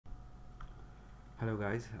Hello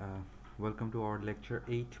guys, welcome to our lecture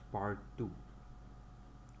 8 part 2.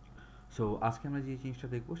 So আজকে আমরা যে জিনিসটা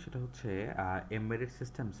দেখবো সেটা হচ্ছে এমবেডেড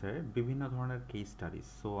সিস্টেমসের বিভিন্ন ধরনের কেস স্টাডিজ।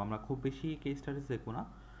 সো আমরা খুব বেশি কেস স্টাডিজ দেখবো না,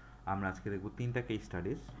 আমরা আজকে দেখবো তিনটা case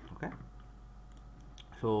studies. Okay,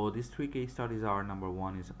 so this three case studies R number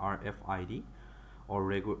one is RFID or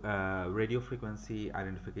radio frequency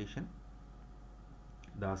identification.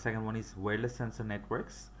 The second one is wireless sensor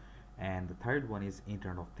networks, and the third one is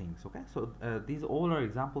Internet of Things. Okay, so these all are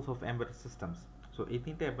examples of embedded systems. So এই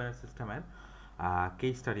তিনটা embedded system এর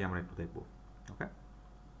case study আমরা একটু দেখবো। Okay,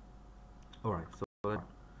 alright,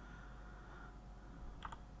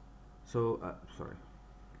 sorry.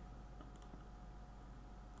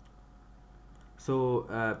 So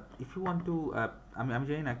if you want to আমি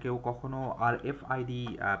জানি না কেউ কখনো RFID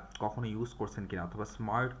কখনো ইউজ করছেন কিনা অথবা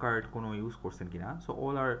স্মার্ট কার্ড কোনো ইউজ করছেন কিনা। সো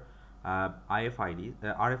অল আর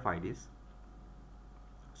RFIDs.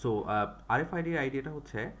 So RFID আইডিয়াটা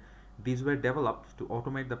হচ্ছে these were developed to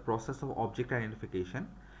automate the process of object identification,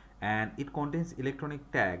 and it contains electronic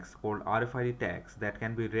tags called RFID tags that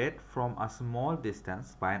can be read from a small distance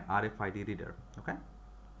by an RFID reader. Okay,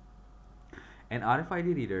 an RFID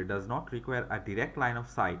reader does not require a direct line of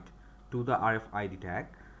sight to the RFID tag.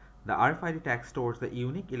 The RFID tag stores the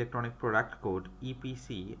unique electronic product code EPC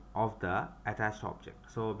of the attached object.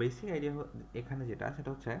 So basic idea এখানে যেটা সেটা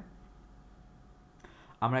হচ্ছে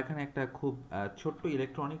আমরা এখানে একটা খুব ছোট্ট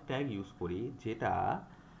electronic tag use করি যেটা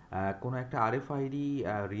কোনো একটা আরএফআইডি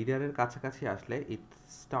রিডারের কাছাকাছি আসলে it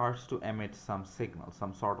starts two emit some signal,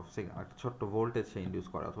 some sort of signal, একটা ছোট্ট ভোল্টেজ সে ইন্ডিউস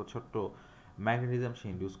করে অথবা ছোট্ট ম্যাগনেটিজম সে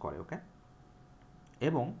ইন্ডিউস করে। ওকে,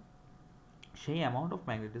 এবং সেই অ্যামাউন্ট অফ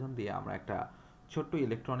ম্যাগনেটিজম দিয়ে আমরা একটা ছোট্ট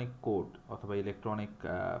ইলেকট্রনিক কোড অথবা ইলেকট্রনিক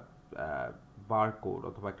বার কোড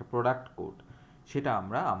অথবা একটা প্রোডাক্ট কোড সেটা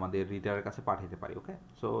আমরা আমাদের রিডারের কাছে পাঠাতে পারি। ওকে,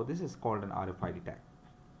 so this is called an RFID tag.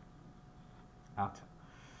 আচ্ছা,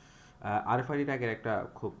 RFID ট্যাগের একটা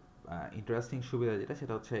খুব ইন্টারেস্টিং সুবিধা যেটা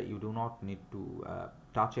সেটা হচ্ছে you do not need to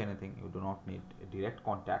touch anything, you do not need direct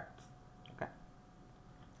contact. Okay,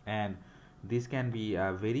 and this can be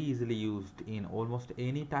very easily used in almost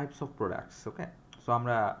any types of products. Okay, so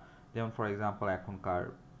আমরা যেমন for example এখনকার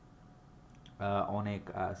অনেক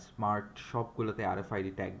smart শপগুলোতে RFID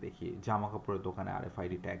tag দেখি, জামা কাপড়ের দোকানে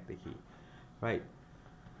RFID tag দেখি, right.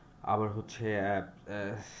 আবার হচ্ছে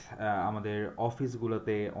আমাদের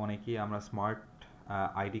অফিসগুলোতে অনেকেই আমরা স্মার্ট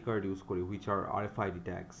আইডি কার্ড ইউজ করি which are RFID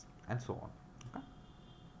tags and so on.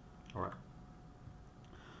 Alright,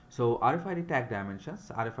 so RFID tag dimensions,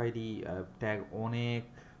 RFID tag অনেক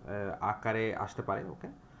আকারে আসতে পারে। ওকে,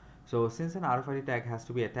 so since an RFID tag has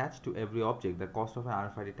to be attached to every object, the cost of an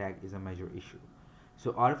RFID tag is a major issue. So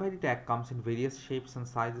RFID tag comes in various shapes and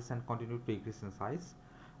sizes and continue to increase in size.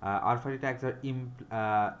 RFID tags are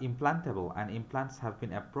implantable, and implants have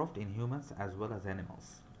been approved in humans as well as animals.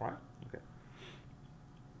 Right? Okay.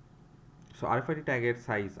 So RFID tagের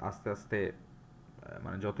size আস্তে আস্তে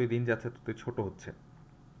মানে যতই দিন যাচ্ছে ততই ছোট হচ্ছে।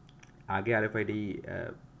 আগে RFID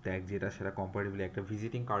ট্যাগ যেটা সেটা কম্পারেটিভলি একটা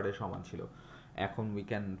ভিজিটিং কার্ডের সমান ছিল, এখন we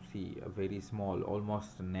can see a very small,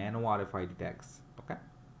 almost nano RFID tags. Okay,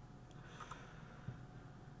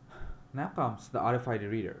 now comes the RFID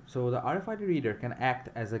reader. So the RFID reader can act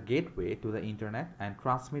as a gateway to the internet and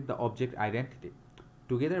transmit the object identity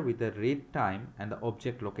together with the read time and the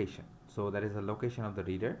object location. So that is the location of the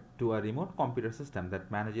reader to a remote computer system that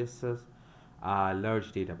manages a large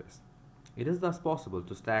database. It is thus possible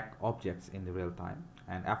to stack objects in the real time,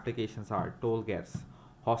 and applications are toll gates,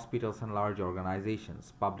 hospitals and large organizations,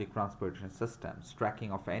 public transportation systems,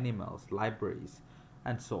 tracking of animals, libraries,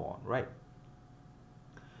 and so on, right?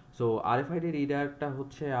 So RFID রিডারটা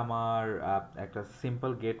হচ্ছে আমার একটা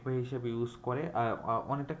simple gateway হিসেবে use করে,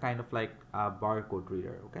 অনেকটা kind of like barcode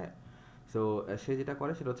reader. Okay, so সে যেটা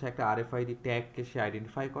করে সেটা হচ্ছে একটা RFID ট্যাগকে সে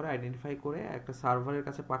আইডেন্টিফাই করে একটা সার্ভারের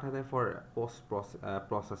কাছে পাঠিয়ে দেয় for post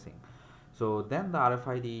processing. So then the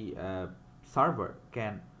RFID server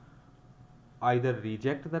can either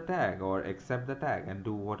reject the tag or accept the tag and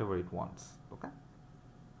do whatever it wants. Okay,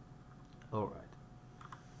 all right.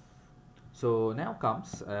 So now comes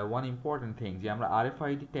one important thing, যে আমরা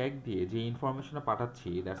RFID tag দিয়ে যে ইনফরমেশনটা পাঠাচ্ছি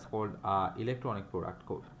that's called electronic product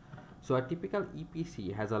code. So a typical EPC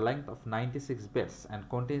has a length of 96 bits and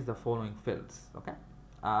contains the following fields. Okay,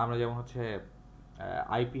 আমরা যেমন হচ্ছে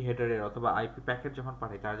IP হেডারের অথবা IP প্যাকেট যখন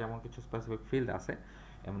পাঠাই তার যেমন কিছু স্পেসিফিক ফিল্ড আছে,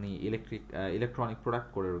 এমনি ইলেকট্রনিক প্রোডাক্ট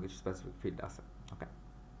কোডেরও কিছু স্পেসিফিক ফিল্ড আছে। ওকে,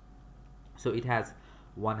 so it has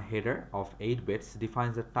one header of 8 bits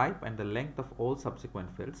defines the type and the length of all subsequent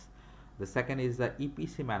fields. The second is the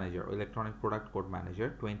EPC manager or electronic product code manager,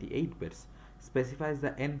 28 bits, specifies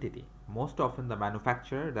the entity, most often the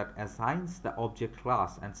manufacturer, that assigns the object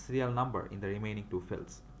class and serial number in the remaining two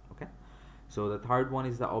fields. Okay, so the third one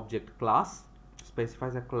is the object class,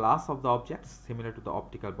 specifies a class of the objects similar to the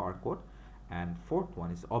optical barcode. And fourth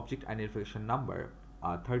one is object identification number,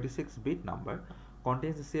 a 36-bit number,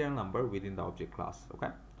 contains the serial number within the object class.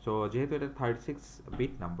 Okay, so যেহেতু এটা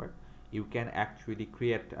 36-bit number, you can actually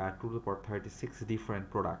create 2 to the power 36 different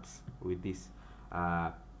products with this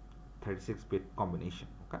 36-bit combination.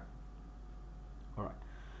 Okay, all right.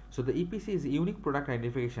 So the EPC is unique product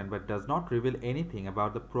identification but does not reveal anything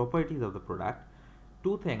about the properties of the product.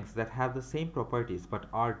 Two things that have the same properties but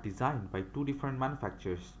are designed by two different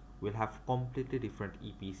manufacturers will have completely different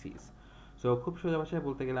EPCs. So খুব সোজা ভাষায়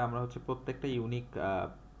বলতে গেলে আমরা হচ্ছে প্রত্যেকটা unique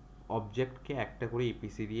অবজেক্টকে একটা করে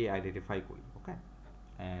ইপিসি দিয়ে আইডেন্টিফাই করি. ওকে,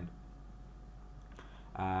 and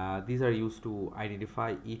these are used to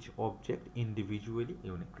identify each object individually,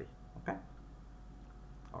 uniquely. Okay,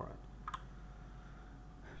 all right.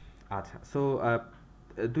 আচ্ছা, সো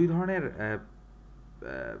দুই ধরনের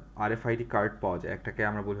RFID কার্ড পাওয়া যায়, একটাকে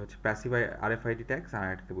আমরা বলি হচ্ছে প্যাসিভ RFID ট্যাগস আর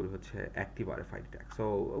একটাকে বলি হচ্ছে active RFID tags. So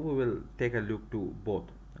we will take a look to both.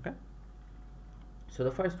 Okay, so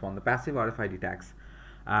the first one, the passive RFID tags.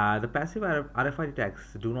 The passive RFID tags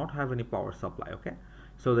do not have any power supply. Okay,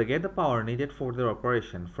 so they get the power needed for their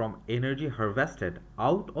operation from energy harvested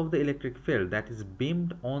out of the electric field that is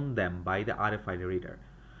beamed on them by the RFID reader.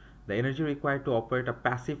 The energy required to operate a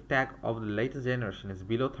passive tag of the latest generation is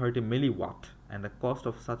below 30 milliwatt, and the cost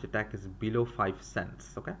of such a tag is below 5 cents.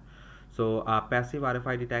 Okay, so passive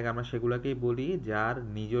RFID tag আমরা সেগুলোকেই বলি যার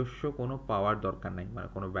নিজস্ব কোনো পাওয়ার দরকার নাই, মানে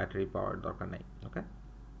কোনো battery power দরকার নাই. ওকে,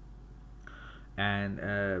 অ্যান্ড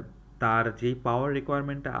তার যেই পাওয়ার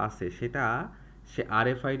রিকোয়ারমেন্টটা আছে সেটা সে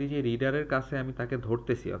RFID যে রিডারের কাছে আমি তাকে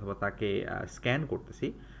ধরতেছি অথবা তাকে স্ক্যান করতেছি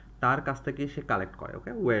তার কাছ থেকে সে কালেক্ট করে.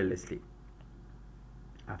 ওকে, ওয়্যারলেসলি.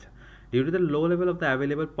 আচ্ছা, due to the low level of the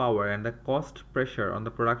available power and the cost pressure on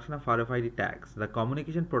the production of RFID tags, the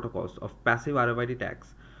communication protocols of passive RFID tags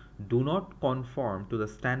do not conform to the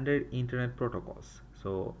standard internet protocols.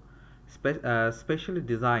 So specially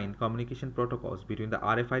designed communication protocols between the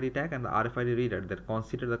RFID tag and the RFID reader that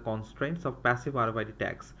consider the constraints of passive RFID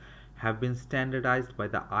tags have been standardized by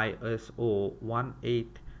the ISO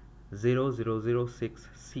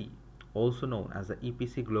 18006C, also known as the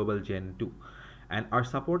EPC Global Gen 2, and are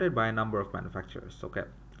supported by a number of manufacturers. Okay,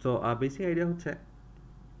 so basic idea হচ্ছে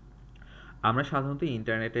আমরা সাধারণত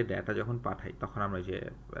ইন্টারনেটে data যখন পাঠাই তখন আমরা যে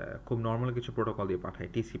খুব নর্মাল কিছু প্রোটোকল দিয়ে পাঠাই,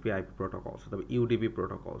 TCP IP প্রোটোকলস অথবা UDP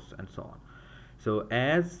protocols and so on. So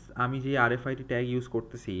as আমি যে RFID ট্যাগ ইউজ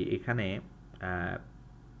করতেছি এখানে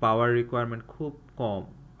পাওয়ার রিকোয়ারমেন্ট খুব কম,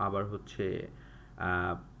 আবার হচ্ছে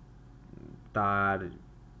তার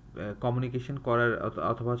কমিউনিকেশন করার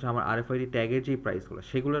অথবা হচ্ছে আমার RFID ট্যাগের যে প্রাইসগুলো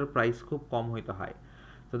সেগুলোর প্রাইস খুব কম হইতে হয়.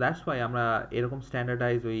 তো দ্যাটস ওয়াই আমরা এরকম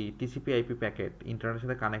স্ট্যান্ডার্ডাইজ ওই TCP IP প্যাকেট ইন্টারনেটের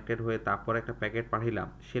সাথে কানেক্টেড হয়ে তারপর একটা প্যাকেট পাঠাইলাম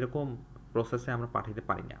সেরকম প্রসেসে আমরা পাঠাইতে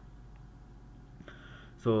পারি না.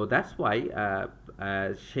 সো দ্যাটস ওয়াই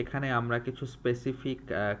সেখানে আমরা কিছু স্পেসিফিক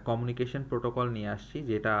কমিউনিকেশন প্রোটোকল নিয়ে আসছি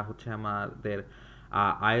যেটা হচ্ছে আমাদের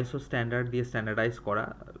ISO স্ট্যান্ডার্ড দিয়ে স্ট্যান্ডার্ডাইজ করা,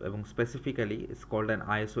 এবং specifically it's called an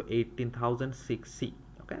ISO 18006C,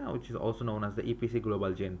 okay, which is also known as the EPC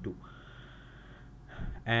Global Gen 2.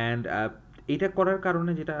 and এটা করার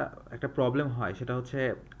কারণে যেটা একটা প্রবলেম হয় সেটা হচ্ছে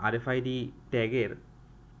RFID ট্যাগের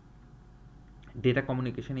data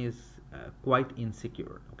communication is quite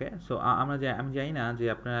insecure. Okay, so আমি জানি না যে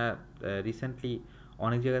আপনারা রিসেন্টলি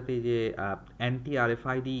অনেক জায়গাতেই যে অ্যান্টি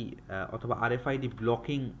RFID অথবা RFID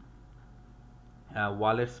ব্লকিং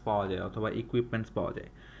ওয়ালেটস পাওয়া যায় অথবা ইকুইপমেন্টস পাওয়া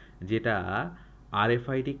যায় যেটা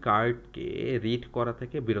RFID কার্ডকে রিড করা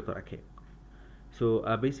থেকে বিরত রাখে. সো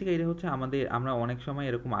বেসিক এটা হচ্ছে আমরা অনেক সময়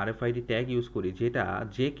এরকম RFID ট্যাগ ইউজ করি যেটা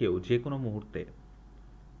যে কেউ যে কোনো মুহূর্তে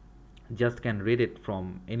just can read it from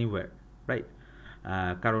anywhere, right?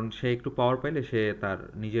 কারণ সে একটু পাওয়ার পাইলে সে তার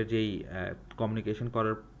নিজের যেই কমিউনিকেশন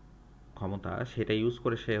করার ক্ষমতা সেটা ইউজ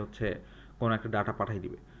করে সে হচ্ছে কোনো একটা ডাটা পাঠিয়ে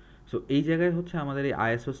দিবে. সো এই জায়গায় হচ্ছে আমাদের এই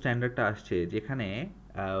ISO স্ট্যান্ডার্ডটা আসছে যেখানে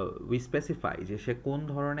উই স্পেসিফাই যে সে কোন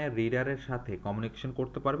ধরনের রিডারের সাথে কমিউনিকেশন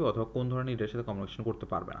করতে পারবে অথবা কোন ধরনের রিডারের সাথে কমিউনিকেশন করতে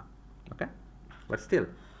পারবে না. ওকে, but still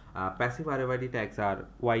passive RFID tags are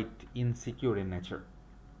quite insecure in nature.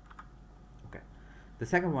 Okay, the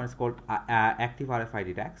second one is called active RFID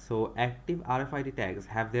tags. So active RFID tags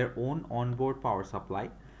have their own onboard power supply.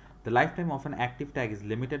 The lifetime of an active tag is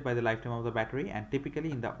limited by the lifetime of the battery and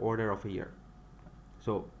typically in the order of a year.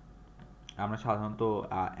 So আমরা সাধারণত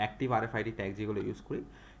active RFID tag যেগুলো use করি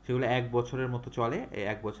সেগুলো 1 বছরের মতো চলে. এই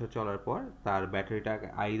 1 বছর চলার পর তার ব্যাটারিটা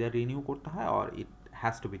আইদার রিনিউ করতে হয় or it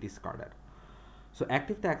has to B discarded. So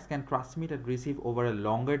active tags can transmit and receive over a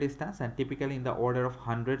longer distance and typically in the order of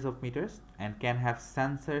hundreds of meters, and can have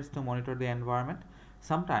sensors to monitor the environment,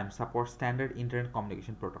 sometimes support standard internet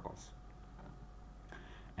communication protocols.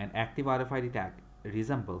 An active RFID tag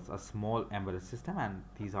resembles a small embedded system, and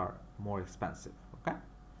these are more expensive. Okay,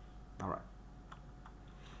 all right.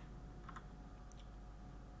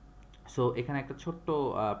 So এখানে একটা ছোট্ট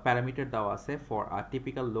parameter দেওয়া আছে for a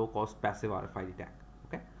typical low cost passive RFID tag.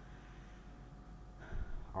 Okay,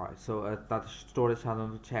 alright, so তার storage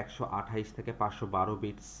সাধারণত হচ্ছে 128 থেকে 512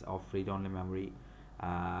 bits of read only memory.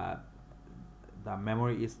 The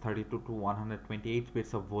memory is 32 to 128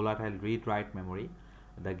 bits of volatile read write memory.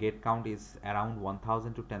 The gate count is around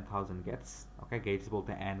 1000 to 10,000 gates. Okay, gates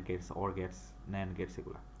বলতে AND gates, OR gates, NAND gates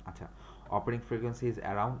এগুলা. আচ্ছা, operating frequency is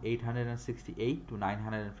around 868 to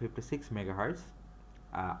 956 megahertz,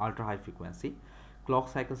 ultra high frequency. Clock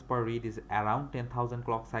cycles per read is around 10,000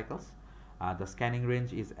 clock cycles. The scanning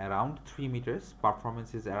range is around 3 meters.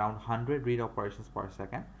 Performance is around 100 read operations per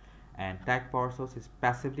second. And tag power source is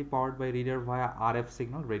passively powered by reader via RF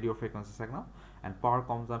signal, radio frequency signal, and power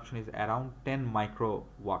consumption is around 10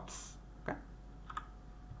 microwatts. Okay,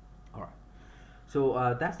 all right. So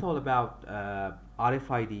that's all about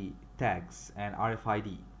RFID tags and RFID.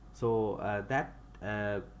 So that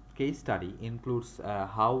case study includes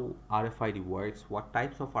how RFID works, what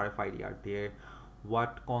types of RFID are there,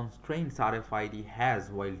 what constraints RFID has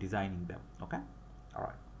while designing them. Okay, all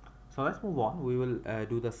right. So let's move on. We will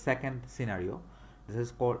do the second scenario. This is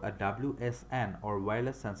called a WSN or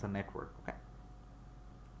wireless sensor network. Okay,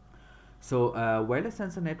 so wireless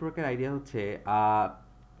sensor network idea হচ্ছে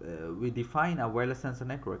we define a wireless sensor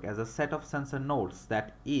network as a set of sensor nodes that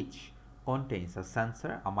each contains a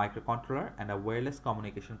sensor, a microcontroller, and a wireless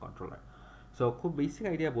communication controller. So খুব basic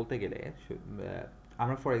idea বলতে গেলে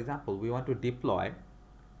আমরা, for example, we want to deploy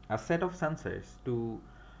a set of sensors to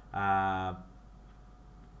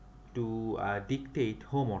dictate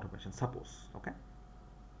home automation, suppose. Okay,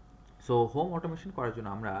 so home automation করার জন্য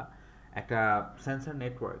আমরা একটা sensor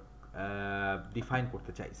network define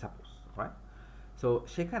করতে চাই, সাপোজ, রাইট? সো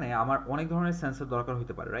সেখানে আমার অনেক ধরনের সেন্সর দরকার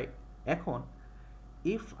হতে পারে, রাইট? এখন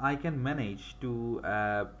if I can manage to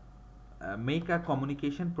make a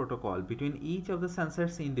communication protocol between each of the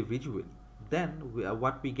sensors individually, then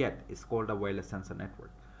what we get is called a wireless sensor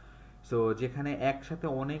network. So যেখানে একসাথে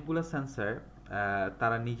অনেকগুলো সেন্সর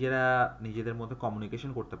তারা নিজেদের মধ্যে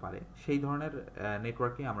কমিউনিকেশন করতে পারে, সেই ধরনের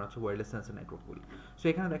নেটওয়ার্কে আমরা হচ্ছে ওয়্যারলেস সেন্সর নেটওয়ার্ক বলি। সো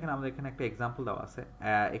এখানে দেখেন, আমাদের এখানে একটা এক্সাম্পল দেওয়া আছে।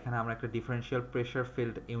 এখানে আমরা একটা differential pressure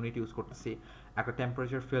field unit use করতেছি, একটা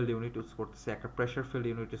টেম্পারেচার ফিল্ড ইউনিট ইউজ করতেছি, একটা প্রেশার ফিল্ড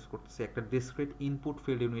ইউনিট ইউজ করতেছি, একটা discrete input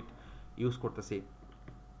field unit use করতেছি,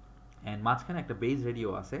 অ্যান্ড মাঝখানে একটা বেস রেডিও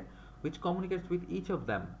আছে which communicates with each of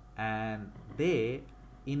them, and they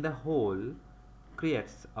in the whole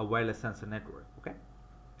creates a wireless sensor network. Okay,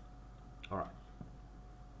 all right.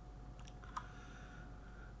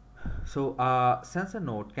 So a sensor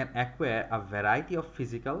node can acquire a variety of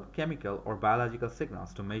physical, chemical, or biological signals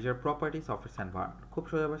to measure properties of its environment. খুব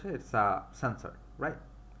সোজা ভাষায়, it's a sensor, right?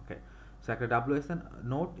 Okay, so একটা WSN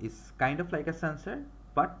node is kind of like a sensor,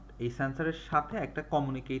 but এই সেন্সরের সাথে একটা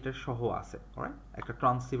communicator সহ আছে, alright? একটা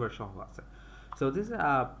ট্রান্সসিভার সহ আছে. So this is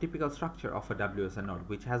a typical structure of a WSN node,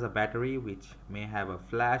 which has a battery, which may have a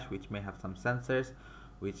flash, which may have some sensors,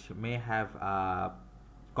 which may have a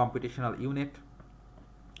computational unit,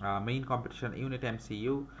 main computational unit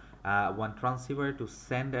MCU, one transceiver to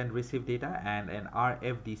send and receive data, and an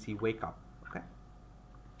RFDC wake up, okay,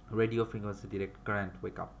 radio frequency direct current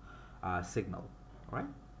wake up signal,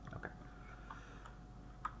 alright? Okay.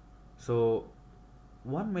 So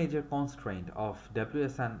one major constraint of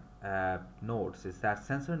WSN nodes is that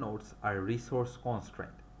sensor nodes are resource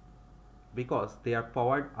constrained because they are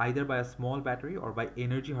powered either by a small battery or by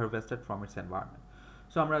energy harvested from its environment.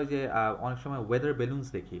 So আমরা ওই যে অনেক সময় weather balloons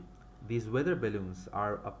দেখি, these weather balloons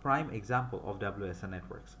are a prime example of WSN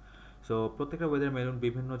networks. So প্রত্যেকটা weather balloon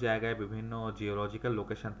বিভিন্ন জায়গায় বিভিন্ন জিওলজিক্যাল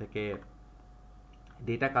লোকেশন থেকে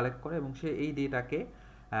ডেটা কালেক্ট করে এবং সে এই ডেটাকে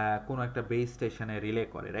কোনো একটা বেস স্টেশনে রিলে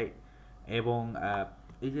করে, রাইট? এবং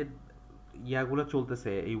এই যে ইয়াগুলো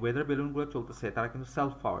চলতেছে, এই ওয়েদার বেলুনগুলো চলতেছে, তারা কিন্তু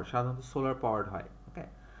সেলফ পাওয়ার, সাধারণত সোলার পাওয়ার্ড হয়, ওকে?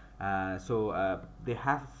 So they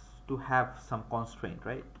have to have some constraint,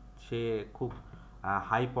 right? সে খুব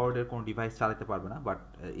হাই পাওয়ার্ডের কোনো ডিভাইস চালাতে পারবে না, but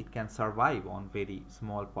it can survive on very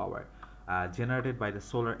small power generated by the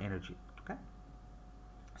solar energy, okay?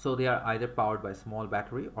 So they are either powered by small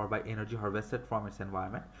battery or by energy harvested from its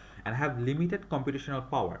environment and have limited computational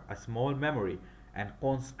power, a small memory, and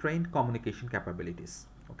constrained communication capabilities,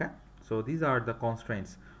 okay? So these are the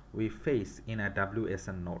constraints we face in a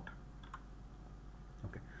WSN node,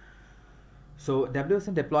 okay? So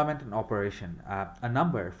WSN deployment and operation. A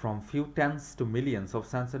number from few tens to millions of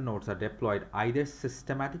sensor nodes are deployed either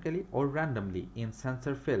systematically or randomly in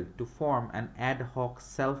sensor field to form an ad hoc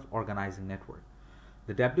self-organizing network.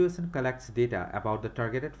 The WSN collects data about the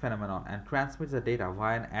targeted phenomenon and transmits the data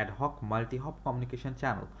via an ad hoc multi-hop communication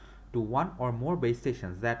channel to one or more base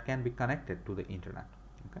stations that can be connected to the internet.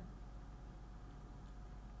 Okay.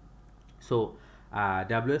 So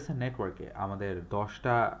ডাব্লিউএসএন নেটওয়ার্কে আমাদের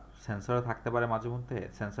 10টা সেন্সরও থাকতে পারে, মাঝে মধ্যে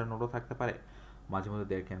sensor নোডও থাকতে পারে, মাঝে মধ্যে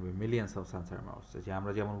there can be millions of sensor nodes. যে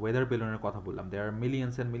আমরা যেমন ওয়েদার বেলুনের কথা বললাম, দেয়ার আর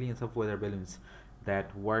millions and millions of weather balloons that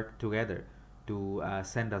work together to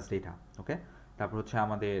send us data. ওকে, তারপর হচ্ছে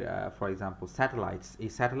আমাদের ফর এক্সাম্পল স্যাটেলাইটস। এই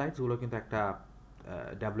স্যাটেলাইটসগুলো কিন্তু একটা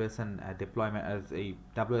ডাব্লিউএসএন ডিপ্লয়মেন্ট, এই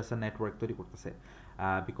ডাব্লিউএসএন নেটওয়ার্ক তৈরি করতেছে।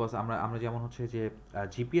 বিকজ আমরা যেমন হচ্ছে যে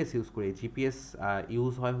জিপিএস ইউজ করি, জিপিএস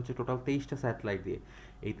ইউজ হয় হচ্ছে টোটাল 23টা স্যাটেলাইট দিয়ে।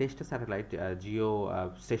 এই 23টা satellite Jio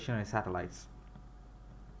stationery satellites,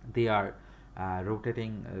 they R rotating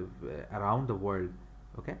around the world,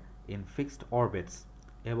 okay, in fixed orbits.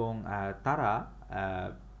 এবং তারা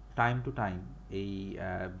টাইম টু টাইম এই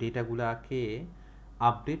ডেটাগুলাকে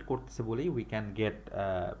আপডেট করতেছে বলেই we can get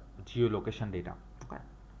Jio location data. Okay,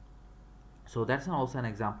 so that's also an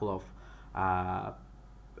example of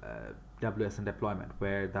WSN deployment,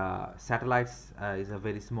 where the satellites is a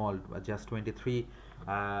very small, just 23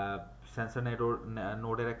 sensor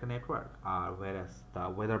node একটা network, whereas the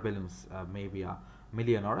weather balloons may be a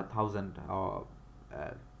million or 1,000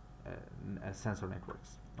 sensor networks.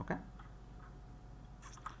 Okay,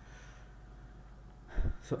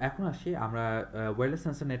 so এখন আসি আমরা wireless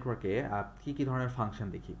sensor নেটওয়ার্কে কী কী ধরনের function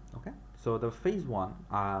দেখি। ওকে, so the phase one,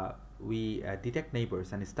 we detect neighbours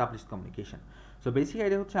and establish communication. So basic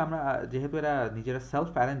idea হচ্ছে আমরা যেহেতু এরা নিজেরা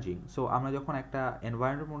সেলফ অ্যারেঞ্জিং, সো আমরা যখন একটা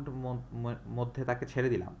এনভায়রনমেন্টের মধ্যে তাকে ছেড়ে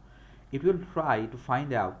দিলাম, it will try to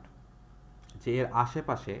find out যে এর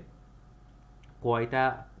আশেপাশে কয়টা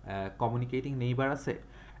কমিউনিকেটিং নেইবার আছে,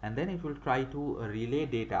 and then it will try to relay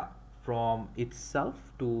data from itself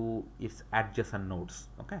to its adjacent nodes.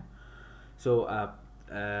 Okay, so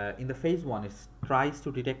in the phase 1 it tries to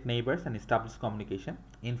detect neighbors and establish communication.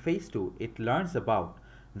 In phase 2 it learns about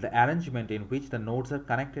the arrangement in which the nodes are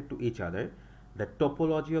connected to each other, the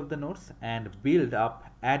topology of the nodes, and build up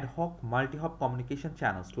ad hoc multi-hop communication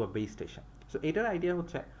channels to a base station. So এটার idea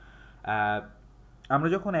হচ্ছে আমরা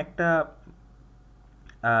যখন একটা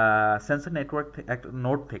sensor network একটা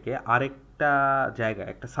node থেকে আরেকটা জায়গায়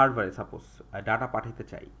একটা সার্ভারে সাপোজ ডাটা পাঠাতে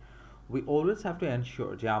চাই, we always have to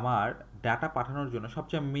ensure যে আমার ডাটা পাঠানোর জন্য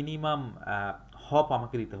সবচেয়ে মিনিমাম হপ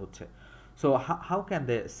আমাকে দিতে হচ্ছে। So how can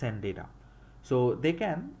they send data? So they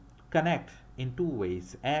can connect in two wedge.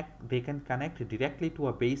 এক, they can connect directly to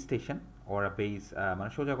a base station or a base,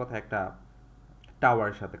 মানে সোজা কথা একটা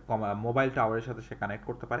টাওয়ারের সাথে, মোবাইল টাওয়ারের সাথে সে কানেক্ট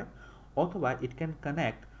করতে পারে, অথবা it can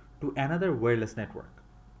connect to another wireless network,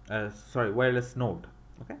 wireless node.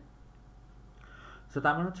 Okay, so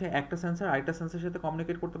তার মানে হচ্ছে একটা সেন্সার আরেকটা সেন্সারের সাথে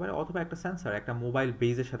কমিউনিকেট করতে পারে, অথবা একটা সেন্সার একটা মোবাইল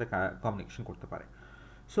বেজের সাথে কমিউনিকেশন করতে পারে।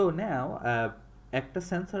 সো নাও একটা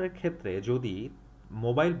সেন্সারের ক্ষেত্রে যদি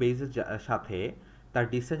মোবাইল বেজের সাথে তার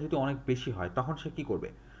ডিসটেন্স যদি অনেক বেশি হয়, তখন সে কী করবে?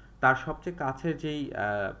 তার সবচেয়ে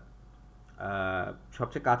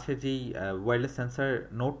কাছের যেই ওয়্যারলেস সেন্সার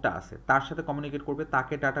নোডটা আছে তার সাথে কমিউনিকেট করবে,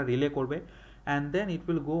 তাকে ডাটা রিলে করবে, and then it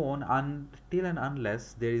will go on until and unless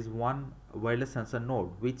there is one wireless sensor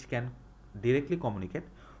node which can directly communicate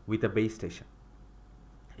with a base station.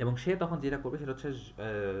 এবং সে তখন যেটা করবে সেটা হচ্ছে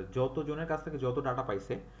যতজনের কাছ থেকে যত ডাটা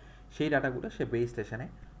পাইছে সেই ডাটাগুলো সে বেস স্টেশনে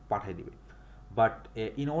পাঠিয়ে দিবে। But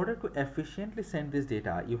in order to efficiently send this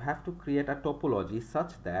data you have to create a topology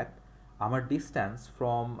such that our distance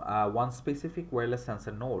from one specific wireless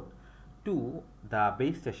sensor node to the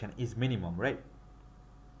base station is minimum, right?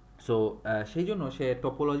 So সেই জন্য সে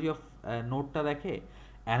topology of নোটটা দেখে,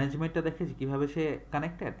 অ্যারেঞ্জমেন্টটা দেখে যে কীভাবে সে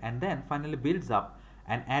connected, and then finally builds up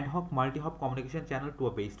an ad hoc multi hop communication channel to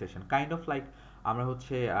a base station. Kind of like আমরা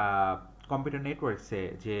হচ্ছে computer নেটওয়ার্কসে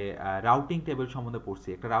যে রাউটিং টেবিল সম্বন্ধে পড়ছি,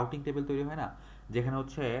 একটা রাউটিং টেবিল তৈরি হয় না, যেখানে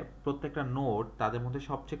হচ্ছে প্রত্যেকটা নোড তাদের মধ্যে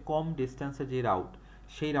সবচেয়ে কম ডিস্টেন্সে যে রাউট,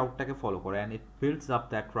 সেই রাউটটাকে ফলো করে, and it builds up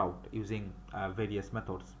that route using various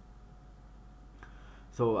methods.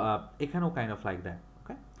 So এখানেও কাইন্ড অফ লাইক দ্যাট।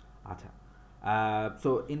 আচ্ছা, so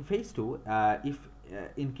in phase 2 if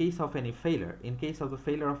in case of the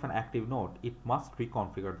failure of an active node it must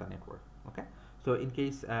reconfigure the network. Okay, so in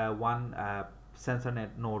case one sensor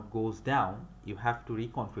node goes down you have to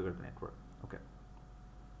reconfigure the network. Okay,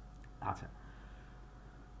 আচ্ছা,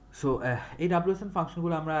 so এই WSN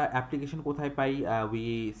ফাংশনগুলো আমরা application কোথায় পাই? We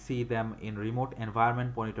see them in remote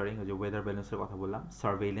environment monitoring, ওই যে weather ব্যালেন্সের কথা বললাম,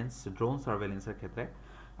 surveillance, drone সার্ভেইলেন্সের ক্ষেত্রে,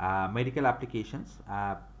 medical applications,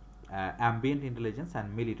 ambient intelligence and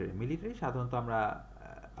military সাধারণত আমরা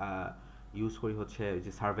ইউজ করি হচ্ছে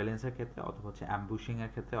যে সার্ভেলেন্সের ক্ষেত্রে অথবা হচ্ছে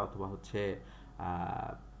অ্যাম্বুশিংয়ের ক্ষেত্রে অথবা হচ্ছে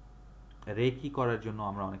রেকি করার জন্য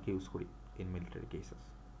আমরা অনেকে ইউজ করি in military cases.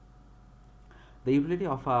 The utility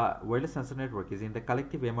of a wireless sensor network is in the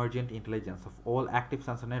collective emergent intelligence of all active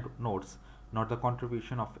sensor nodes, not the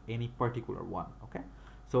contribution of any particular one. Okay,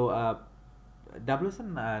 so WSN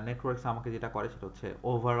networks আমাকে যেটা করে সেটা হচ্ছে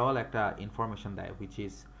overall একটা information দেয় which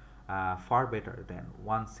is far better than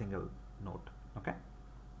one single node. Okay,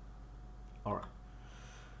 alright.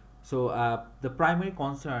 So the primary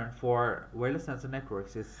concern for wireless sensor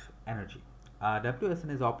networks is energy.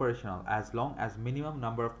 WSN is operational as long as minimum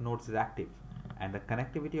number of nodes is active and the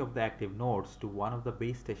connectivity of the active nodes to one of the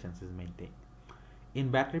base stations is maintained. In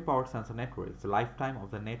battery powered sensor networks, the lifetime of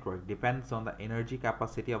the network depends on the energy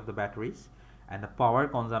capacity of the batteries and the power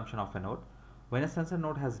consumption of a node. When a sensor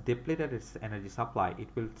node has depleted its energy supply, it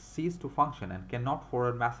will cease to function and cannot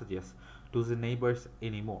forward messages to the neighbors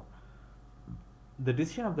anymore. The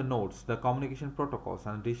decision of the nodes, the communication protocols,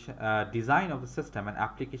 and design of the system and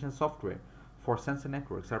application software for sensor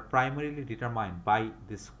networks are primarily determined by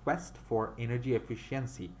this quest for energy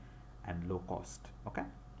efficiency and low cost. Okay,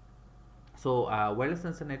 so wireless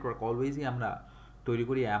sensor network alwaysই আমরা তৈরি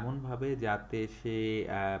করি এমনভাবে যাতে সে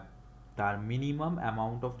তার minimum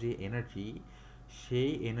amount of যে energy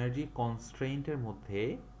সেই energy কনস্ট্রেন্টের মধ্যে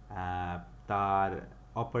তার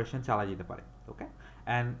অপারেশন চালা যেতে পারে. ওকে,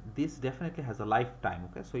 and this definitely has a lifetime.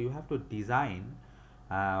 Okay, so you have to design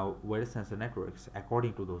wireless sensor networks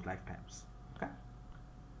according to those lifetimes. Okay,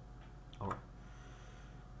 alright.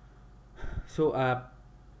 So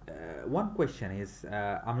one question is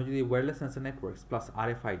আমরা যদি wireless sensor networks plus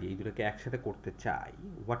RFID এই দুটোকে একসাথে করতে চাই,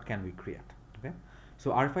 what can we create? Okay, so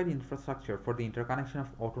RFID infrastructure for the interconnection of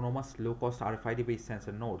autonomous low-cost RFID based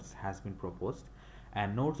sensor nodes has been proposed, and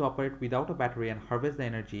nodes operate without a battery and harvest the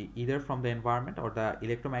energy either from the environment or the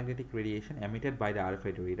electromagnetic radiation emitted by the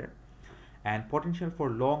RFID reader, and potential for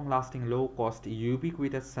long-lasting low-cost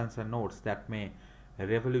ubiquitous sensor nodes that may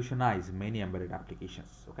revolutionize many embedded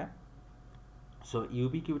applications. Okay, so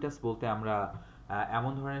ubiquitous বলতে আমরা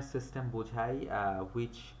এমন ধরনের system বোঝাই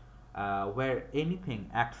which where anything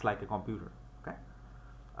acts like a computer. Okay,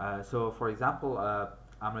 so for example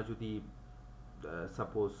আমরা যদি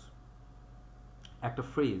suppose একটা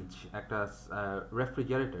fridge, একটা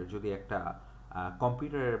refrigerator যদি একটা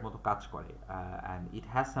কম্পিউটারের মতো কাজ করে and it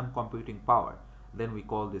has some computing power, then we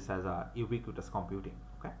call this as a ubiquitous computing.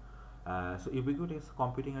 Okay, so ubiquitous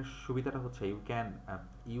computing এর সুবিধাটা হচ্ছে you can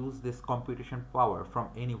use this computation power from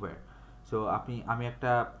anywhere. So আমি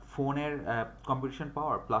একটা ফোনের কম্পিউটেশন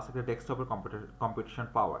পাওয়ার প্লাস একটা ডেস্কটপের কম্পিউটেশন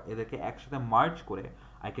পাওয়ার এদেরকে একসাথে মার্জ করে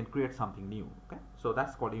I can create something new. Okay, so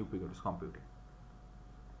that's called ubiquitous computing.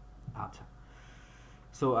 আচ্ছা,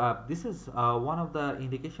 so this is one of the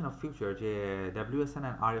indication of future যে WSN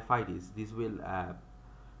and RFIDs, these will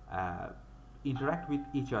interact with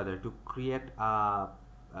each other to create a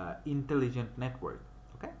intelligent network,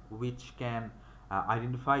 okay, which can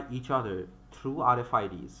identify each other through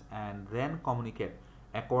RFIDs and then communicate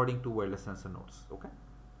according to wireless sensor nodes. Okay,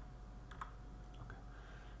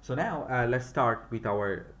 so now let's start with our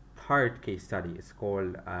third case study. It's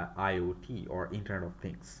called IoT or Internet of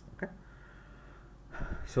Things. Okay,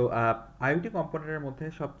 so IoT কম্পোনেন্টের মধ্যে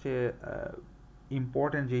সবচেয়ে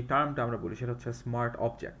important যে টার্মটা আমরা বলি সেটা হচ্ছে smart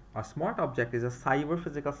object. A smart object is a cyber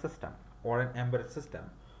physical system or an embedded system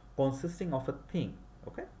consisting of a thing.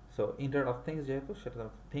 Okay, so Internet of Things যেহেতু সেটা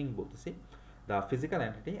thing বলতেছি, the physical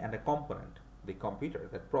entity and a component, the computer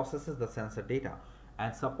that processes the sensor data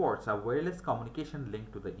and supports a wireless communication link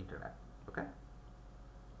to the internet. Okay,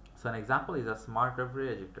 so an example is a smart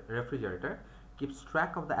refrigerator keeps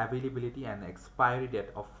track of the availability and expiry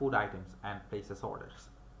date of food items and places orders.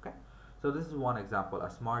 Okay, so this is one example.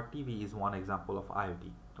 A smart TV is one example of IoT.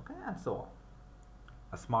 Okay, and so on.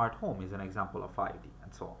 A smart home is an example of IoT,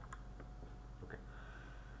 and so on. Okay,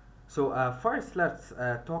 so first let's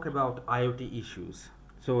talk about IoT issues.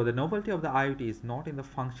 So the novelty of the IoT is not in the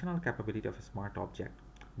functional capability of a smart object.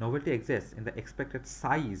 Novelty exists in the expected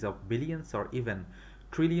size of billions or even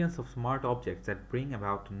trillions of smart objects that bring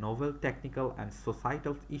about novel technical and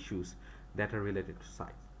societal issues that are related to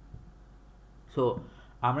size. So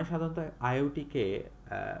আমরা সাধারণত আইওটিকে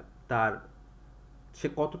তার সে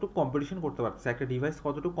কতটুকু competition করতে পারতেছে, একটা device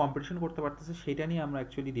কতটুকু competition করতে পারতেছে সেটা নিয়ে আমরা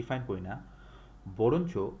অ্যাকচুয়ালি ডিফাইন করি না,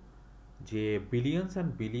 বরঞ্চ যে billions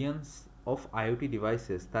and billions of IoT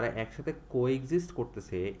devices তারা একসাথে কোএক্সিস্ট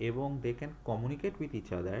করতেছে এবং they can communicate with each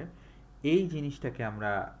other, এই জিনিসটাকে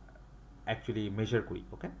আমরা অ্যাকচুয়ালি মেজার করি.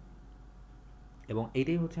 ওকে, এবং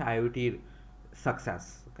এটাই হচ্ছে আইওটির success.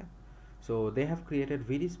 Okay, So they have created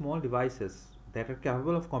very small devices that are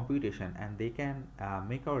capable of computation, and they can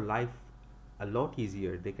make our life a lot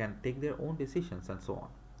easier. They can take their own decisions and so on.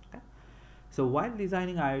 Okay? So while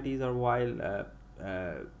designing IoTs or while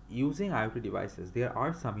using IoT devices, there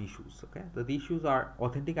are some issues. Okay, so the issues are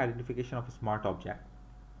authentic identification of a smart object,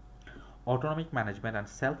 autonomic management and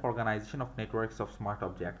self-organization of networks of smart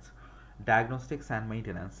objects, diagnostics and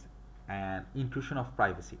maintenance, and intrusion of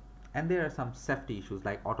privacy. And there are some safety issues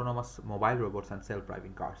like autonomous mobile robots and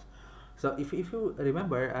self-driving cars. So if you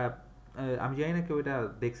remember, আমি জানি না কেউ এটা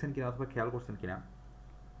দেখছেন কিনা অথবা খেয়াল করছেন কিনা,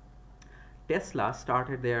 Tesla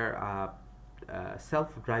started their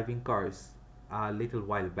self-driving cars a little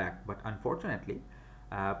while back, but unfortunately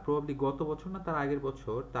probably গত বছর না তার আগের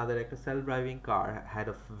বছর তাদের একটা self driving car had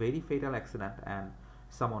a very fatal accident and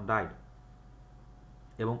someone died.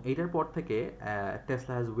 এবং এটার পর থেকে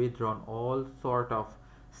Tesla has withdrawn all sort of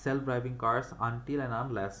self driving cars until and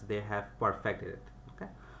unless they have perfected it. Okay,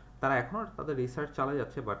 তারা এখনো তাদের রিসার্চ চালিয়ে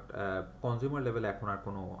যাচ্ছে, বাট কনজিউমার লেভেলে এখন আর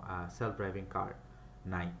কোনো সেলফ ড্রাইভিং কার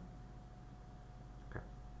নাই.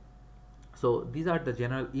 So these are the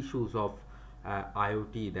general issues of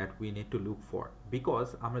IoT that we need to look for, because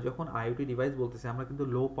আমরা যখন IoT ডিভাইস বলতেছি আমরা কিন্তু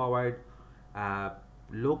লো পাওয়ার্ড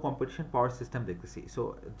লো কম্পিটিশন পাওয়ার সিস্টেম দেখতেছি. সো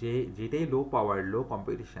যেটাই লো পাওয়ার লো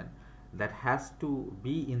competition, that has to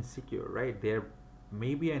be insecure, right? There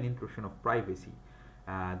may be an intrusion of privacy,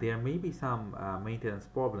 there may be some maintenance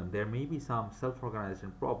problem, there may be some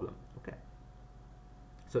self-organization problem. Okay,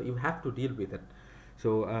 so you have to deal with it. So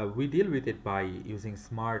we deal with it by using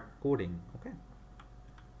smart coding. Okay,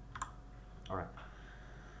 all right.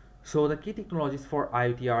 So the key technologies for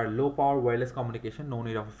IoT are low power wireless communication, no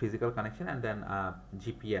need of a physical connection, and then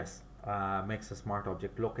GPS makes a smart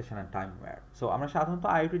object location and time aware. So আমরা সাধারণত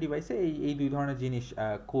IoT ডিভাইসে এই দুই ধরনের জিনিস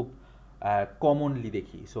খুব commonly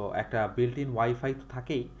দেখি. So একটা বিল্ট ইন ওয়াইফাই তো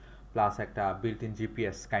থাকেই, প্লাস একটা built in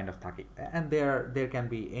GPS kind of থাকে, and there can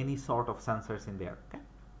be any sort of sensors in their. Okay,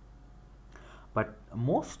 but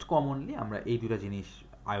most commonly আমরা এই দুটা জিনিস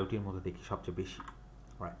আইওটির মধ্যে দেখি সবচেয়ে বেশি.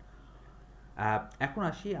 রাইট, এখন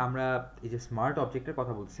আসি আমরা এই যে স্মার্ট অবজেক্টের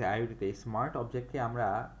কথা বলছি আইওটিতে. এই স্মার্ট অবজেক্টকে আমরা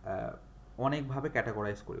অনেকভাবে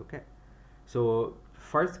ক্যাটাগরাইজ করি. ওকে, so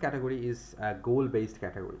first category is goal based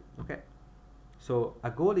category. Okay, so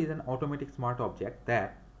a goal is an automatic smart object that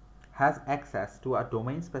has access to a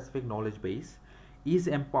domain specific knowledge base, is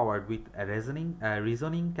empowered with a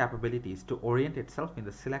reasoning capabilities to orient itself in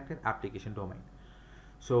the selected application domain.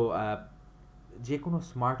 So যে কোনো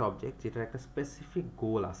smart object যেটার একটা specific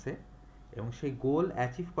গোল আছে এবং সেই গোল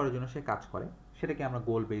achieve করার জন্য সে কাজ করে, সেটাকে আমরা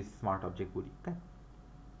গোল বেসড স্মার্ট অবজেক্ট বলি. ওকে,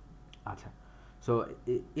 আচ্ছা, so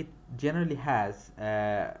it generally has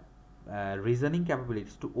reasoning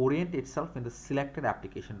capabilities to orient itself in the selected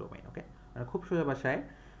application domain. ওকে, মানে খুব সোজা ভাষায়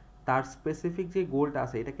তার স্পেসিফিক যে গোলটা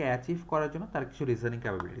আছে এটাকে অ্যাচিভ করার জন্য তার কিছু রিজনিং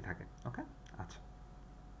ক্যাপাবিলিটি থাকে. ওকে, আচ্ছা,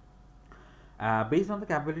 based on the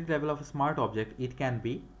capability level of a smart object, it can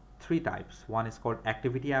be three types. One is called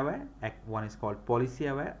activity aware, one is called policy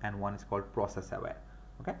aware, and one is called process aware.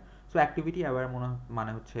 Okay, so activity aware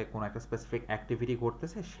মানে হচ্ছে কোনো একটা specific activity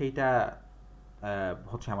ঘটতেছে, সেইটা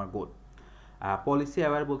হচ্ছে আমার গোল. Policy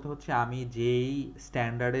aware বলতে হচ্ছে আমি যেই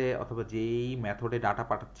স্ট্যান্ডার্ডে অথবা যেই মেথডে ডাটা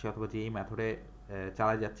পাঠাচ্ছি অথবা যেই মেথডে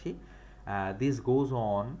চালাই যাচ্ছি, this goes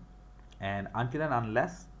on and until and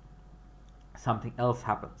unless something else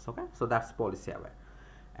happens. Okay, so that's policy aware.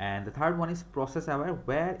 And the third one is process aware,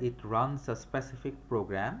 where it runs a specific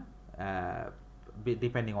program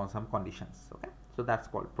depending on some conditions. Okay, so that's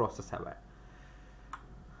called process aware.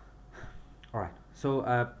 All right, so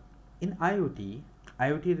in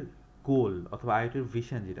IoT goal অথবা আইওটির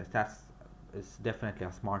vision যেটা, that's is definitely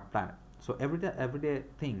a smart planet. So everyday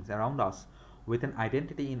things around us with an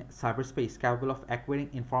identity in cyberspace capable of acquiring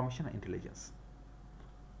information and intelligence.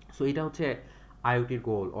 So এটা হচ্ছে আইওটির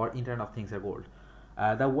গোল or Internet of Things এর গোল.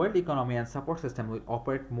 The world economy and support system will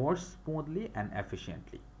operate more smoothly and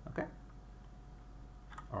efficiently. Okay,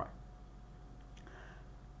 all right.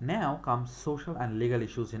 Now comes social and legal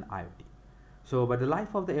issues in IoT. So, but the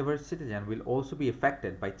life of the average citizen will also be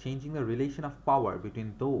affected by changing the relation of power between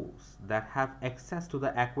those that have access to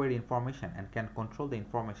the acquired information and can control the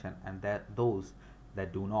information and those that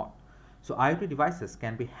do not. So, IoT devices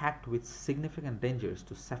can be hacked with significant dangers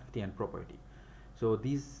to safety and property. So,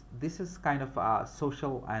 this is kind of a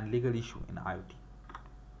social and legal issue in IoT.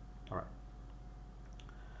 All right.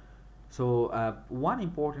 So one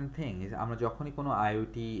important thing is আমরা যখনই কোনো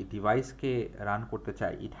IoT ডিভাইসকে run করতে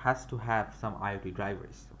চাই, it has to have some IoT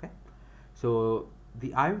drivers. Okay, so the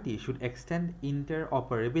IoT should extend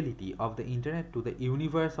interoperability of the internet to the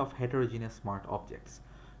universe of heterogeneous smart objects.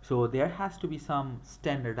 So there has to be some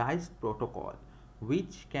standardized protocol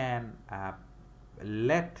which can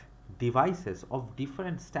let devices of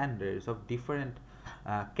different standards, of different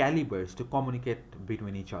calibers to communicate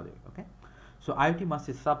between each other. Okay, so IoT must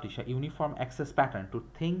establish a uniform access pattern to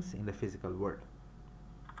things in the physical world.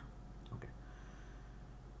 Okay,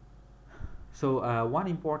 so one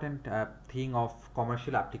important thing of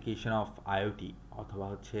commercial application of IoT অথবা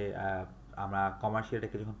হচ্ছে আমরা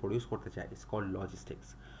কমার্শিয়ালটাকে যখন produce করতে চাই, it's called logistics.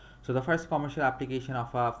 So the first commercial application of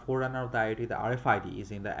a forerunner of the IoT, the RFID, is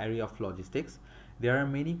in the area of logistics. There are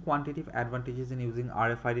many quantitative advantages in using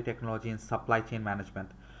RFID technology in supply chain management.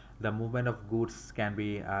 The movement of goods can be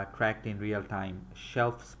tracked in real time,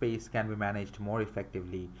 shelf space can be managed more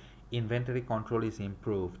effectively, inventory control is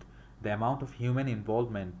improved, the amount of human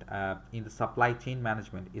involvement in the supply chain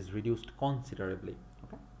management is reduced considerably.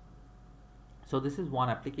 Okay, so this is one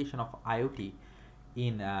application of IoT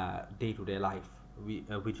in day-to-day life,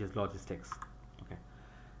 which is logistics. Okay,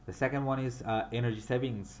 the second one is energy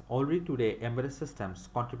savings. Already today, embedded systems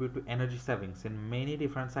contribute to energy savings in many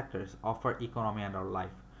different sectors of our economy and our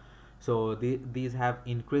life. So these have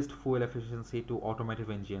increased fuel efficiency to automotive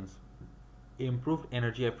engines, improved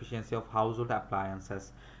energy efficiency of household appliances,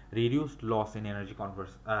 reduced loss in energy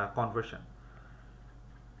conversion.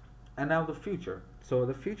 And now the future. So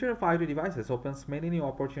the future of IoT devices opens many new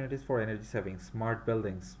opportunities for energy savings, smart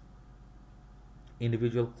buildings,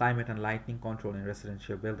 individual climate and lighting control in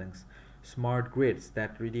residential buildings, smart grids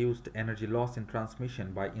that reduced energy loss in transmission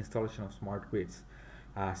by installation of smart grids,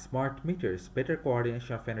 smart meters, better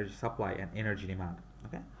coordination of energy supply and energy demand.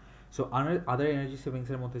 Okay, so other energy savings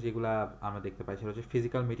এর মধ্যে যেগুলা আমরা দেখতে পাই সেটা হচ্ছে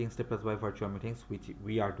physical meetings replaced by virtual meetings, which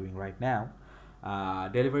we are doing right now,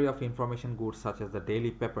 delivery of information goods such as the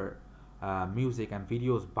daily paper, music and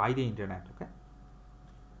videos by the internet. Okay,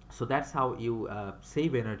 so that's how you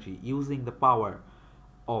save energy using the power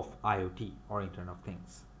of IoT or Internet of Things.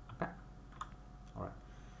 Okay, all right.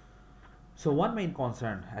 So one main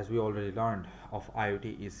concern, as we already learned, of IoT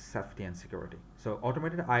is safety and security. So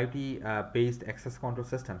automated IoT based access control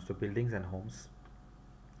systems to buildings and homes,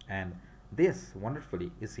 and this wonderfully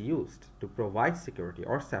is used to provide security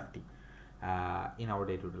or safety in our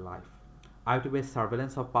day-to-day life. IoT based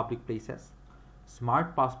surveillance of public places, smart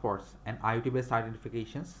passports and IoT based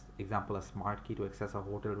identifications, example a smart key to access a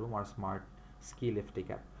hotel room or a smart ski lift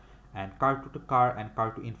ticket, and car to car and car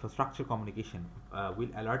to infrastructure communication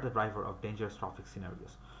will alert the driver of dangerous traffic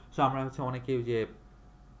scenarios. So আমরা হচ্ছে অনেকে যে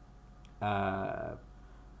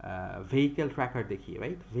vehicle tracker দেখি,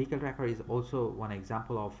 right? Vehicle tracker is also one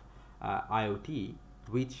example of IoT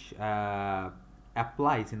which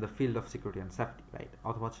applies in the field of security and safety, right?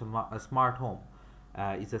 অথবা a smart home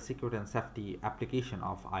is a security and safety application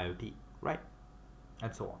of IoT, right?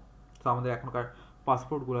 And so on. So আমাদের এখনকার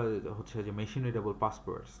পাসপোর্টগুলো হচ্ছে যে machine readable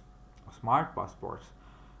passports, smart passports,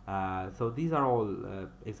 so these are all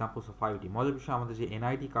examples of IoT. মজার বিষয় আমাদের যে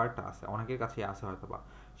NID কার্ডটা আছে অনেকের কাছে আছে হয়তো বা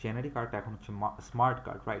সেই এনআইডি কার্ডটা এখন হচ্ছে smart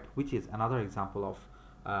card, right, which is another example of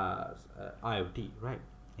IoT, right,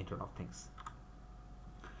 internet of things.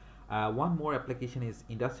 One more application is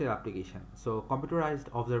industrial application. So computerized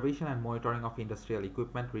observation and monitoring of industrial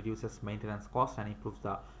equipment reduces maintenance cost and improves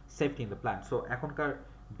the safety in the plant. So এখনকার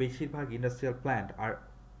বেশিরভাগ industrial plant are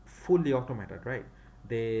fully automated, right?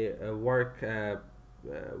 They work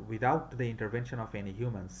without the intervention of any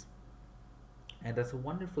humans, and that's a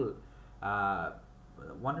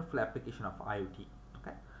wonderful application of IoT.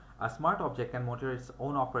 Okay, a smart object can monitor its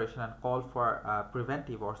own operation and call for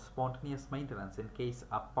preventive or spontaneous maintenance in case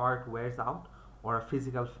a part wears out or a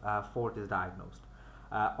physical fault is diagnosed.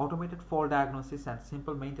 Automated fault diagnosis and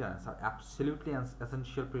simple maintenance are absolutely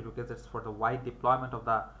essential prerequisites for the wide deployment of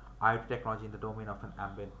the IoT technology in the domain of an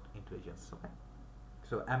ambient intelligence. Okay,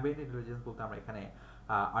 so ambient intelligence বলতে আমরা এখানে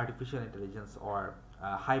artificial intelligence or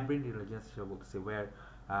hybrid intelligence হিসেবে বলতেছি, where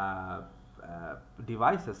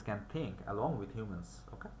devices can think along with humans.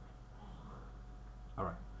 Okay, all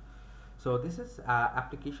right. So this is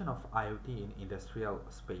application of IoT in industrial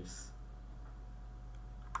space.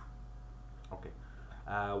 Okay.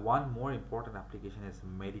 One more important application is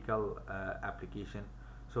medical application.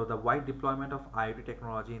 So the wide deployment of IoT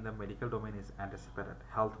technology in the medical domain is anticipated.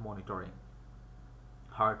 Health monitoring,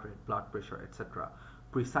 heart rate, blood pressure, etc.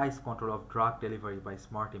 Precise control of drug delivery by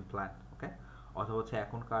smart implant. Okay, অথবা হচ্ছে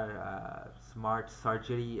এখনকার smart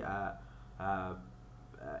surgery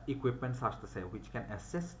equipments আসতেছে which can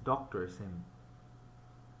assist doctors in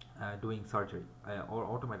doing surgery or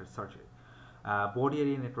automated surgery. Body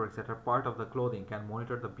area networks that are part of the clothing can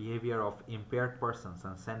monitor the behavior of impaired persons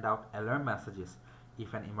and send out alarm messages if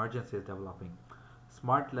an emergency is developing.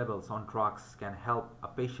 Smart labels on drugs can help a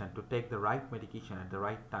patient to take the right medication at the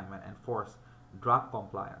right time and enforce drug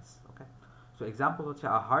compliance. Okay, so So example হচ্ছে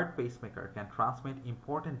a heart pacemaker can transmit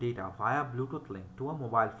important data via Bluetooth link to a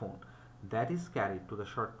mobile phone that is carried to the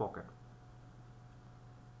shirt pocket.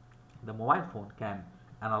 The mobile phone can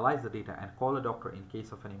analyze the data and call a doctor in case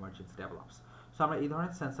of an emergency develops. So আমরা এই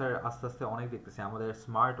ধরনের sensor আস্তে আস্তে অনেক দেখতেছি আমাদের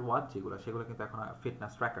smart watch যেগুলো সেগুলো কিন্তু এখন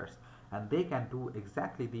fitness trackers and they can do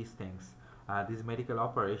exactly these things, these medical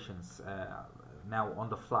operations now on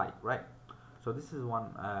the fly, right? So this is one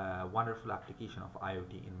wonderful application of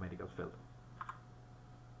IoT in medical field.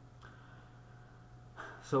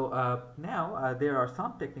 So now there are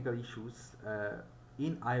some technical issues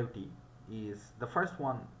in IoT. Is the first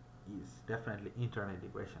one is definitely internet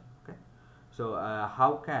integration. Okay, so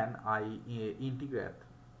how can I integrate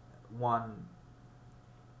one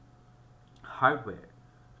hardware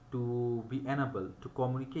to be enabled to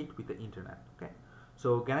communicate with the internet? Okay, so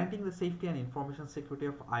guaranteeing the safety and information security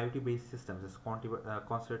of IoT based systems is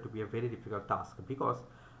considered to be a very difficult task because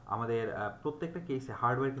আমাদের প্রত্যেকটা কেসে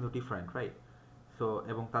hardware কিন্তু different, right? So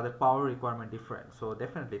এবং তাদের পাওয়ার requirement different, so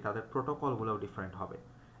definitely তাদের প্রোটোকলগুলোও different হবে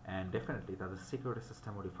and definitely তাদের security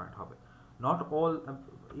সিস্টেমও different হবে। নট অল,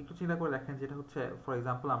 একটু চিন্তা করে দেখেন, যেটা হচ্ছে ফর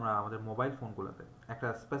এক্সাম্পল আমরা আমাদের মোবাইল ফোনগুলোতে একটা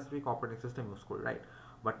স্পেসিফিক অপারেটিং সিস্টেম ইউজ করি, right?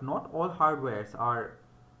 But not all hardwares R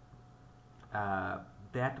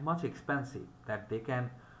that much expensive that they can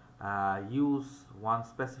use one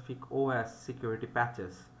specific OS security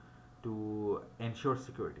patches to ensure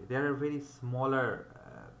security. There are very smaller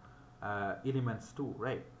elements too,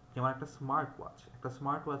 right? যেমন একটা smart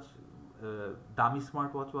watch দামি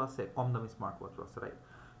smart ওয়াচও আছে, কম দামি smart ওয়াচও আছে, right?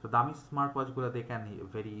 তো দামি smart ওয়াচগুলো they can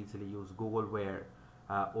very easily use Google wire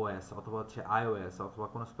OS অথবা হচ্ছে iOS অথবা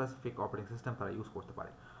কোনো স্পেসিফিক অপারেটিং সিস্টেম তারা ইউজ করতে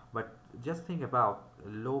পারে। But just think about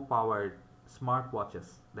low powered smart watches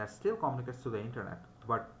that still communicates to the internet,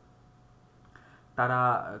 but তারা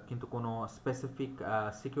কিন্তু কোনো স্পেসিফিক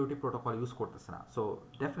সিকিউরিটি প্রোটোকল ইউজ করতেছে না। সো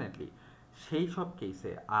ডেফিনেটলি সেই সব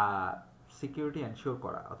কেসে সিকিউরিটি এনশিওর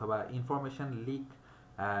করা অথবা ইনফরমেশন লিক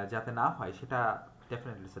যাতে না হয় সেটা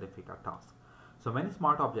definitely is a difficult task. So many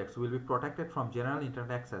smart objects will be protected from general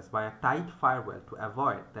internet access by a tight firewall to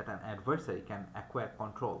avoid that an adversary can acquire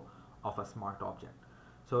control of a smart object.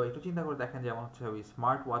 So একটু চিন্তা করে দেখেন যেমন হচ্ছে ওই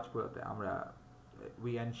smart ওয়াচগুলোতে আমরা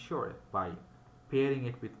we ensure it by pairing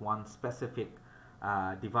it with one specific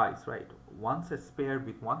device, right? Once it's paired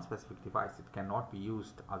with one specific device, it cannot be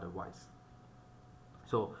used otherwise.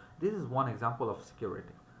 So this is one example of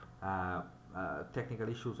security, technical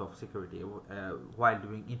issues of security while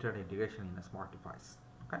doing internet integration in a smart device.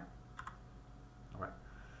 Okay, all right.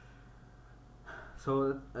 So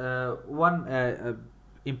one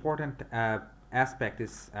important aspect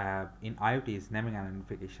is in IoT is naming and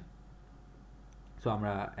identification. So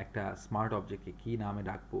আমরা একটা smart অবজেক্টকে কী নামে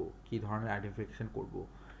ডাকবো, কী ধরনের identification করব,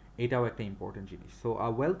 এটাও একটা important জিনিস। So a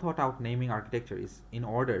well thought out naming architecture is in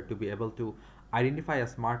order to be able to identify a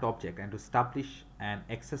smart object and to establish an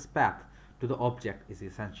access path to the object is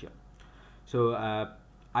essential. So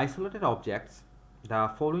isolated objects, the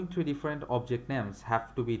following three different object names have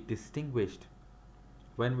to be distinguished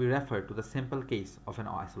when we refer to the simple case of an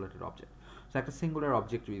isolated object. So একটা singular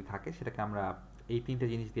object যদি থাকে সেটাকে আমরা এই তিনটে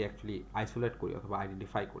জিনিস দিয়ে actually isolate করি অথবা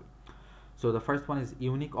আইডেন্টিফাই করি। So the first one is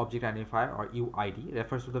unique object identifier or UID,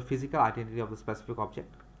 refers to the physical identity of the specific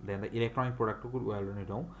object. Then the electronic product code, we already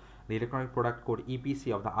know. The electronic product code EPC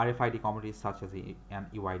of the RFID communities such as an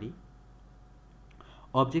UID.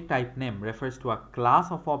 Object type name refers to a class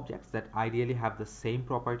of objects that ideally have the same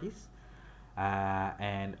properties.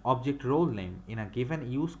 And object role name, in a given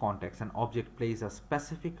use context, an object plays a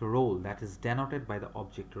specific role that is denoted by the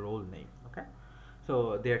object role name. Okay, so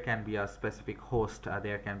there can be a specific host,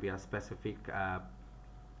 there can be a specific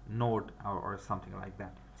node or something like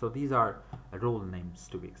that. So these are role names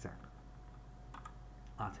to be exact.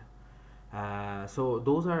 So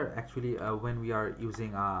those are actually when we are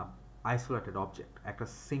using a isolated object, একটা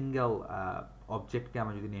single objectকে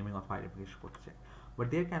আমরা যদি naming of identification করতে চাই। But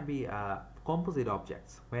there can be composite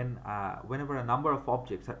objects whenever a number of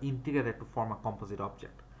objects are integrated to form a composite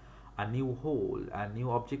object. A new whole, a new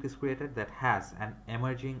object is created that has an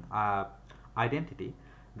emerging identity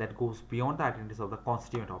that goes beyond the identities of the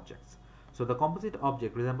constituent objects. So the composite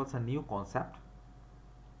object resembles a new concept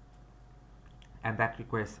and that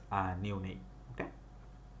requires a new name. Okay.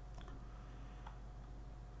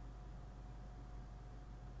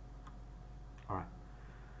 All right.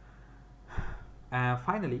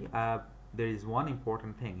 Finally, there is one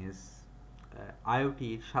important thing is IoT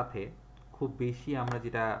এর সাথে খুব বেশি আমরা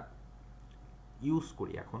যেটা use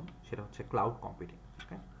করি এখন সেটা হচ্ছে ক্লাউড কম্পিউটিং।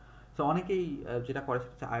 ওকে, সো অনেকেই যেটা করে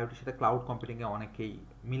সেটা হচ্ছে আইওটির সাথে ক্লাউড কম্পিউটিংয়ে অনেকেই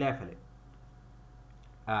মিলায় ফেলে।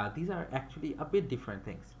 These are actually a bit different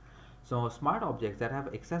things. So smart objects that have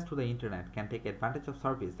access to the internet can take advantage of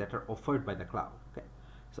services that are offered by the cloud. Okay,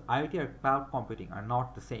 so IoT or cloud computing are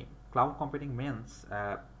not the same. Cloud computing means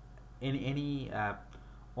any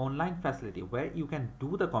online facility where you can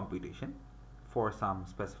do the computation for some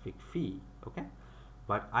specific fee. Okay,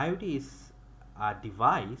 but IoT is a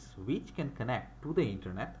device which can connect to the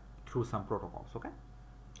internet through some protocols. Okay,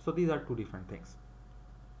 so these are two different things.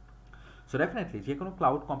 So definitely যে কোনো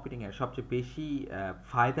cloud কম্পিউটিংয়ের সবচেয়ে বেশি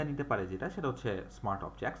ফায়দা নিতে পারে যেটা সেটা হচ্ছে smart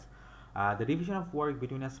objects. The division of work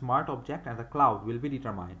between a smart object and the cloud will be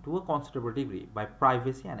determined to a considerable degree by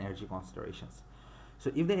privacy and energy considerations. So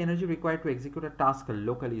if the energy required to execute a task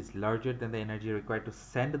locally is larger than the energy required to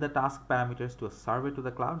send the task parameters to a server to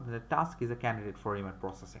the cloud, then the task is a candidate for remote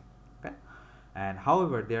processing. Okay? And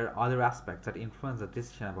however, there are other aspects that influence the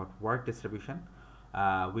decision about work distribution,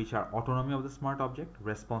 which are autonomy of the smart object,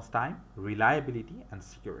 response time, reliability, and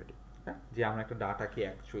security. Okay? যে আমরা একটা ডাটাকে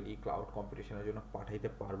actually cloud কম্পিটিশনের জন্য পাঠাইতে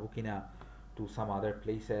পারবো কিনা to some other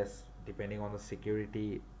places depending on the security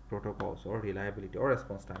protocols or reliability or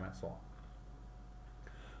response time and so on.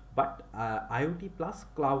 But IoT plus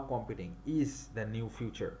cloud computing is the new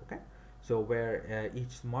future. Okay, so where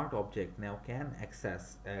each smart object now can access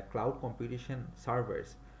cloud computation servers,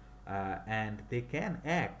 and they can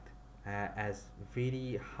act as very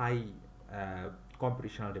high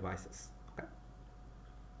computational devices. Okay,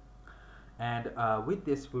 and with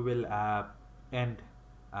this we will end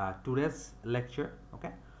today's lecture.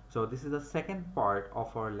 Okay, so this is the second part of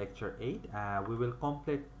our lecture 8. We will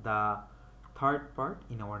complete the third part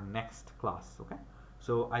in our next class. Okay,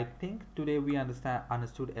 so I think today we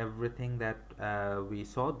understood everything that we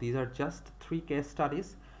saw. These are just 3 case studies.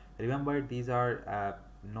 Remember, these are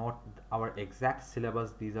not our exact syllabus.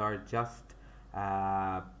 These are just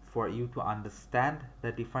for you to understand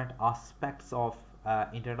the different aspects of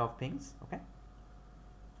Internet of Things. Okay,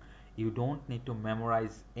 you don't need to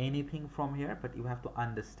memorize anything from here, but you have to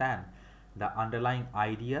understand the underlying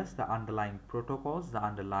ideas, the underlying protocols, the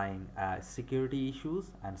underlying security issues,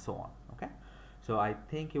 and so on. Okay, so I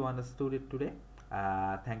think you understood it today.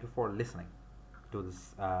 Thank you for listening to this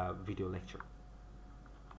video lecture.